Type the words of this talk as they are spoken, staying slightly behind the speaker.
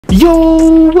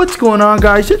Yo, what's going on,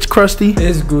 guys? It's Krusty.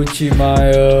 It's Gucci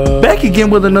Maya. Back again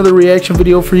with another reaction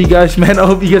video for you guys, man. I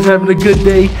hope you guys are having a good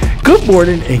day, good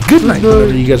morning, and good night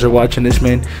whenever you guys are watching this,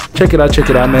 man. Check it out,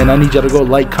 man. I need y'all to go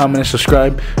like, comment, and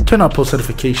subscribe. Turn on post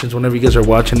notifications whenever you guys are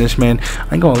watching this, man.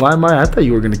 I ain't gonna lie, Maya. I thought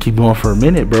you were gonna keep going for a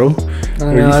minute, bro. It's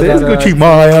Gucci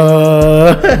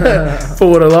Maya. For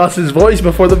would have lost his voice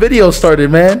before the video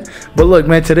started, man. But look,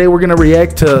 man, today we're gonna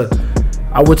react to,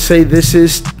 I would say this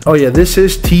is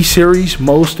T-Series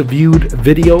most viewed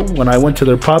video. When I went to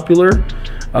their popular,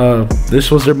 this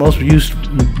was their most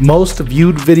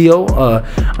viewed video.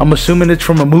 I'm assuming it's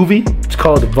from a movie. It's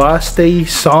called Vaaste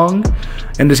Song,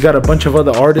 and it's got a bunch of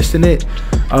other artists in it.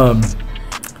 I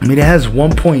mean, it has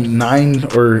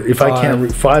 1.9, or if I can't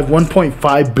read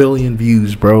 1.5 billion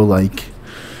views, bro. Like,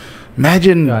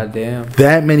 imagine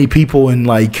that many people in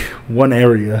like one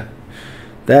area.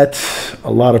 That's a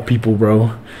lot of people,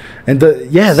 bro. And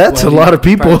that's a lot of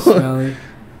people.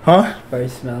 Huh? Very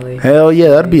smelly. Hell yeah,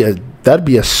 that'd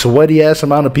be a sweaty ass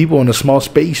amount of people in a small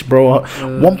space, bro.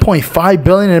 1.5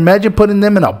 billion. Imagine putting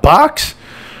them in a box.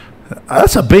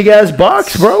 That's a big ass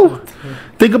box, bro.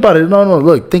 Think about it. No,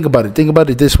 look, think about it. Think about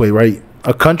it this way, right?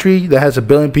 A country that has 1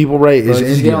 billion people, right, is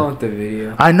India. Get on with the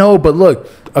video. I know, but look,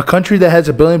 a country that has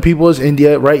 1 billion people is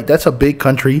India, right? That's a big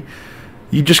country.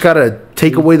 You just gotta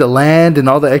take away the land and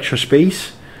all the extra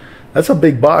space. That's a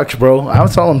big box, bro.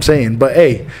 That's all I'm saying. But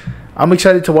hey, I'm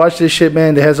excited to watch this shit,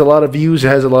 man. It has a lot of views. It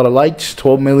has a lot of likes.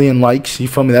 12 million likes. You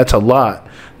feel me? That's a lot. I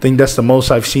think that's the most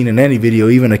I've seen in any video,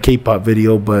 even a K-pop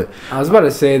video. But I was about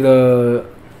to say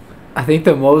I think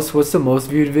the most. What's the most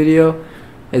viewed video?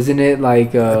 Isn't it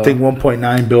like? I think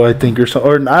 1.9 bill. I think or so.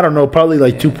 Or I don't know. Probably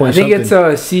like 2 point. I think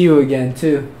it's See You Again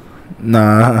too.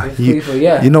 Nah.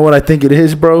 You know what I think it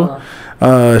is, bro?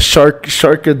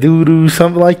 Shark-a-doo-doo,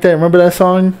 something like that. Remember that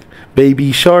song?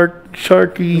 Baby Shark,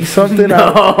 Sharky, something.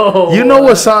 No. You know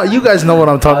what song? You guys know what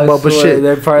I'm talking about, but shit.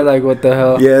 They're probably like, what the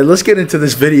hell? Yeah, let's get into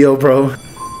this video, bro.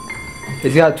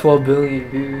 It's got 12 billion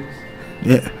views.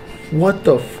 Yeah. What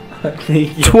the fuck?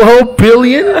 12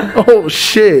 billion? Oh,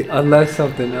 shit. Unless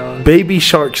something else. Baby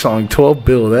Shark song, 12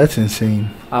 bill. That's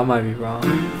insane. I might be wrong.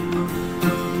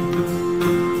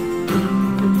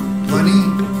 Money.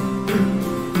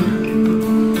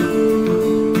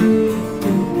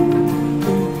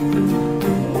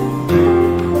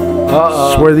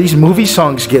 Swear these movie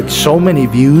songs get so many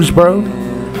views, bro.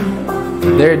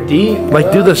 They're deep.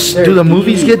 Like, do the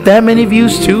movies get that many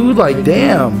views too? Like,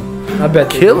 damn. I bet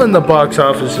killing the box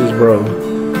offices, bro.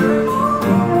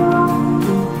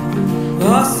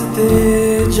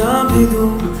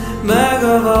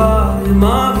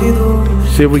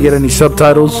 See if we get any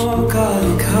subtitles.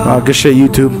 Good shit,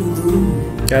 YouTube.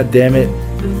 God damn it.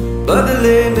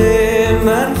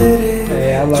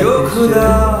 Hey, I like this shit.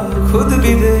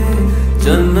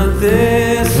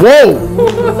 Whoa!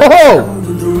 Oh!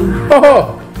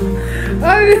 Oh!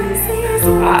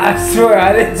 I swear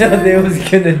I didn't know they was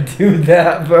gonna do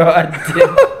that, bro. I did.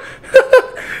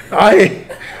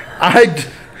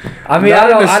 I mean,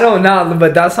 I don't know,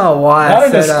 but that's not why. Not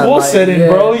in a school setting,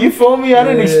 bro. You feel me? I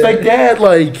didn't expect that.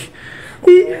 Like,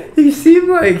 he seemed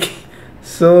like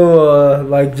so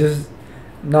like just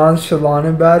nonchalant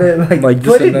about it. Like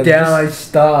put it down. Like,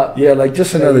 stop. Yeah, like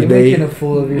just another day. You're making a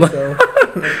fool of yourself.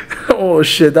 Oh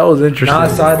shit, that was interesting. Nah,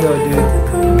 side though,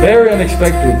 dude. Very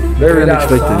unexpected. Very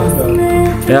unexpected.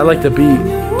 Yeah, I like the beat.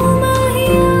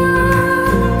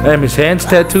 Damn, his hands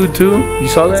tattooed too. You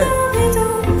saw that?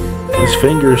 His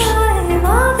fingers.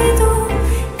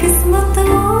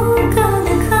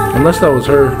 Unless that was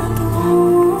her.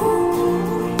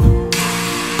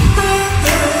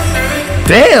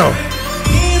 Damn!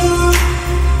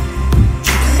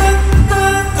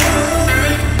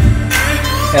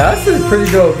 Yeah, that's a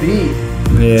pretty dope beat.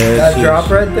 Yeah, that drop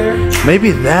right there.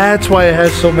 Maybe that's why it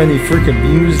has so many freaking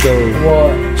views, though.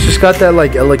 What? It's just got that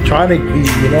like electronic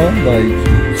beat, you know, like.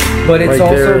 But it's right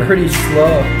also there. Pretty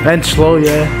slow. And slow,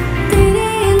 yeah.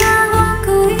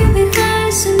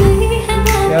 She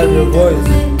has a voice.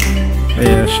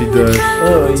 Yeah, she does.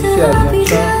 Oh, you see that jump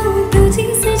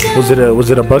shot? Was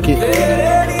it a bucket?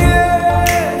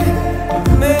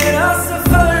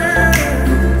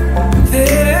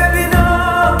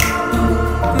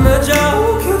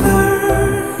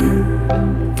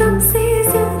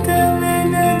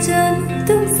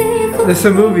 This is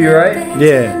a movie, right?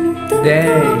 Yeah.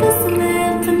 Dang.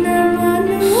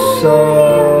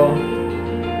 So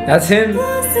that's him?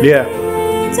 Yeah.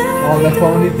 On the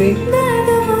phone, you think?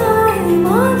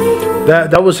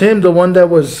 That was him, the one that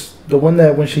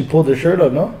when she pulled her shirt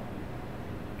up, no?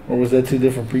 Or was that two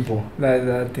different people?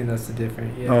 I think that's the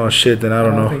different. Yeah. Oh shit! Then I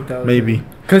don't know. Maybe.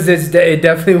 Because it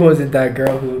definitely wasn't that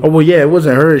girl who. Oh well, yeah, it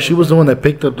wasn't her. She was the one that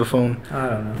picked up the phone. I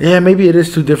don't know. Yeah, maybe it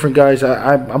is two different guys.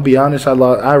 I'll be honest. I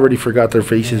already forgot their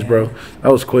faces, bro.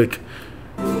 That was quick.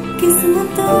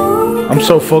 I'm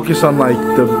so focused on like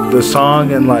the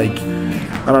song and like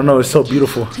I don't know. It's so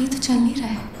beautiful. I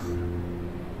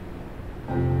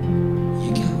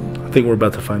think we're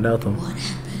about to find out though.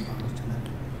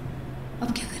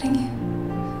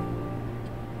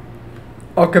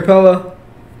 Acapella.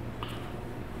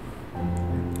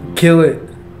 Kill it.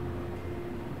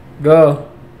 Go.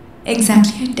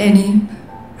 Exactly at 10 a.m.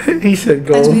 He said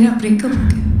go. आज मेरा breakup हो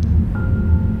गया.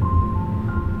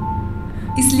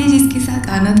 इसलिए जिसके साथ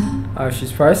आना था. Oh,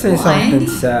 she's probably saying something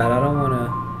sad. I don't wanna.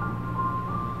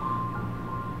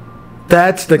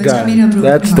 That's the guy.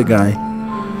 That's the guy.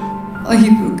 और ये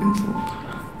broken phone.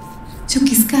 जो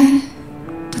किसका है?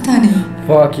 पता नहीं.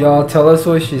 Fuck y'all. Tell us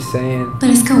what she's saying. पर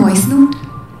इसका voice note.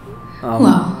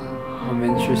 Wow. I'm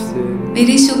interested.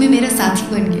 मेरे शो में मेरा साथी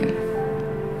बन गया.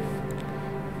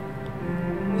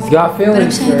 He's got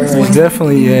feelings. He's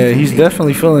definitely he's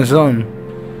definitely feeling something.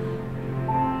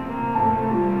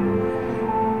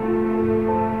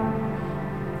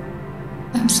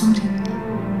 I'm sorry.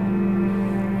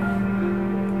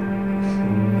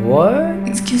 What?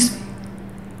 Excuse me.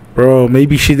 Bro,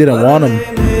 maybe she didn't want him.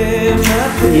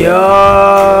 Yo.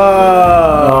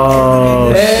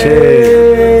 Oh shit.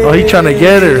 Oh, he trying to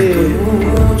get her.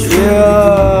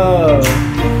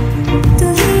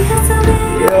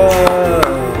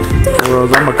 Bro,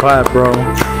 I'ma clap, bro.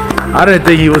 I didn't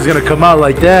think he was gonna come out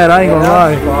like that. I ain't gonna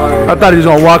lie. I thought he was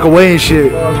gonna walk away and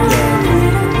shit.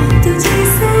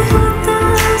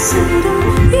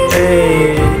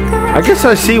 Hey. I guess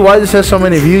I see why this has so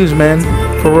many views, man.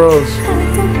 For reals.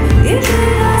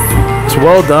 It's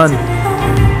well done.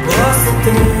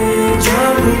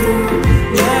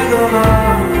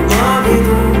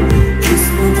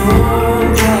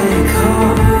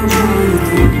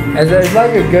 It's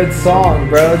like a good song,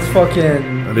 bro. It's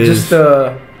fucking just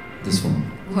this one.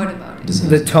 What about it?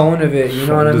 the tone of it. You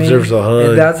know what I mean? Deserves a hug.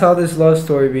 And that's how this love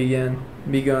story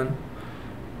begun.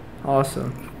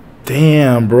 Awesome.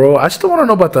 Damn, bro. I still want to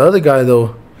know about the other guy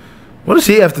though. What does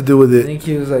he have to do with I it? think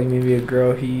he was like maybe a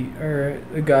girl or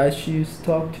a guy she used to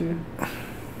talk to.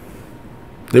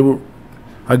 They were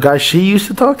a guy she used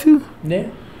to talk to. Yeah,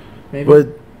 maybe.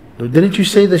 But didn't you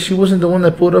say that she wasn't the one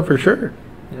that pulled up her shirt?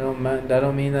 You know, man, that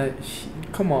don't mean that.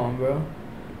 Come on, bro.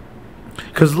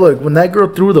 Cause look, when that girl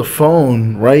threw the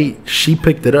phone, right, she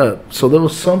picked it up. So there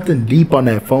was something deep on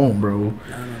that phone, bro.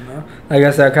 I don't know. I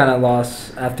guess I kind of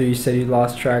lost after you said you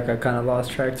lost track. I kind of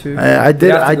lost track too. I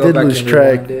did lose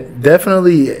track.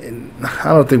 Definitely,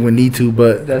 I don't think we need to,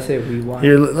 but that's it. Rewind.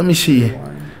 Here, let me see.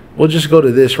 Rewind. We'll just go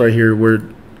to this right here where,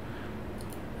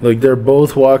 like, they're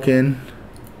both walking.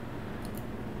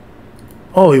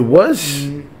 Oh, it was.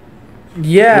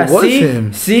 Yeah, it was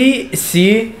him. See.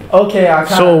 Okay,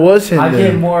 so it was him. I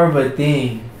then. get more of a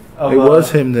thing. It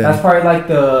was him then. That's probably like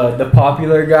the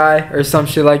popular guy or some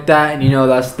shit like that, and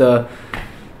that's the,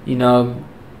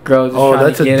 girl. Just oh,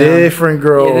 that's a different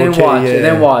girl. Yeah, then okay, watch. yeah. And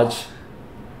then watch.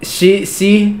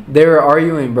 They were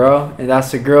arguing, bro, and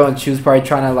that's the girl, and she was probably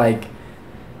trying to like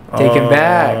take him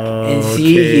back, and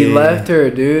he left her,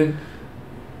 dude.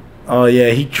 Oh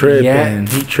yeah, he tripping. Yeah.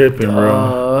 He tripping,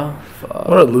 bro. Fuck.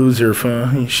 What a loser,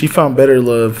 fam. She found better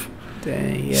love.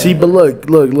 Dang, yeah. See, but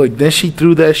look. Then she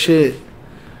threw that shit.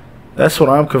 That's what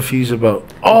I'm confused about.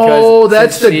 Oh,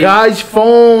 that's the guy's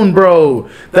phone, bro.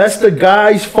 That's the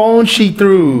guy's phone she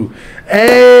threw.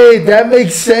 Hey, that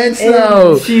makes sense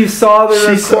now. She saw the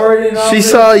recording. She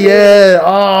saw, yeah.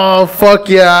 Oh, fuck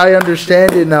yeah. I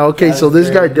understand it now. Okay, so this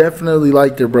guy definitely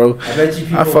liked her, bro. I bet you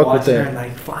people fuck with that.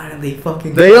 Like, finally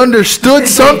fucking. They understood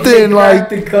something. they like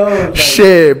the code. Like,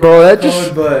 shit, bro. That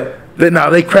just. But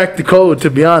they cracked the code. To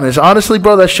be honest,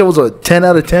 bro, that shit was a 10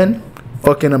 out of 10.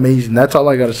 Fucking amazing. That's all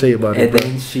I gotta say about it. And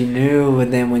then she knew,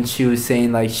 and then when she was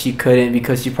saying like she couldn't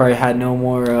because she probably had no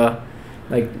more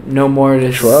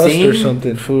to trust sing or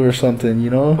something, food or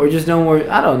something, or just no more.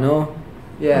 I don't know.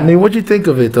 Yeah. I mean, what'd you think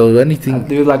of it though? Anything?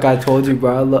 Dude, like I told you,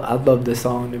 bro, I love this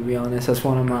song. To be honest, that's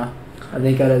one of my. I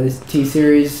think out of this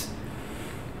T-Series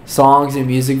songs and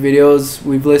music videos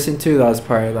we've listened to, that was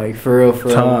probably like for real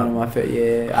one of my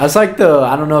favorite. Yeah, I was like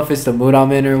I don't know if it's the mood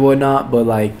I'm in or whatnot, but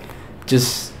like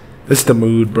just It's the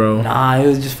mood, bro. Nah, it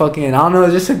was just fucking. I don't know.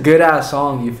 It was just a good ass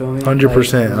song. You feel me?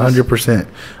 100%, 100%.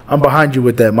 I'm behind you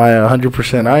with that, Maya.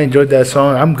 100%. I enjoyed that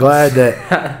song. I'm glad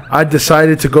that I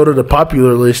decided to go to the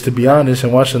popular list, to be honest,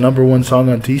 and watch the #1 song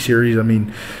on T Series. I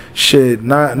mean, shit,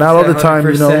 not all the time,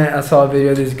 you know. I saw a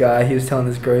video of this guy. He was telling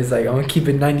this girl, he's like, "I'm gonna keep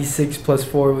it 96 plus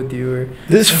 4 with you." Or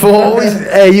this fool always,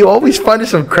 hey, you always finding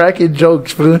some cracking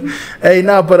jokes, fool. Hey,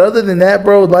 nah, but other than that,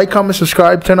 bro, like, comment,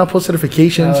 subscribe, turn on post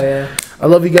notifications. Oh yeah. I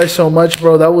love you guys so much,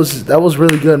 bro. That was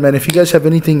really good, man. If you guys have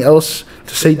anything else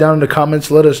to say down in the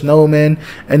comments, let us know, man.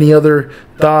 Any other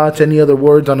thoughts, any other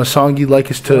words on a song you'd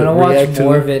like us to react to? I want to watch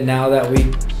more of it now that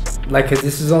we, like, cause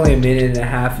this is only a minute and a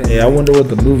half. And yeah, I wonder what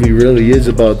the movie really is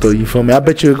about, though. You feel me? I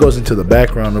bet you it goes into the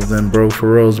background of them, bro,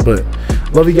 for reals. But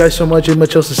love you guys so much. Ain't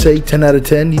much else to say. 10 out of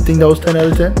 10. You think that was 10 out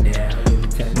of 10? Yeah.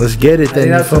 Let's get it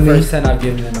then. I think that's the first 10 I've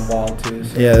given in a while too.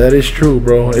 So. Yeah, that is true,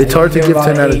 bro. It's hard to give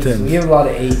 10 out of 10. We give a lot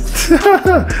of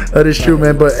 8s. That is true,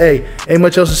 man. But hey, ain't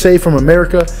much else to say from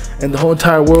America and the whole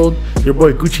entire world. Your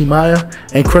boy Gucci Maya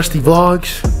and Krusty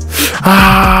Vlogs.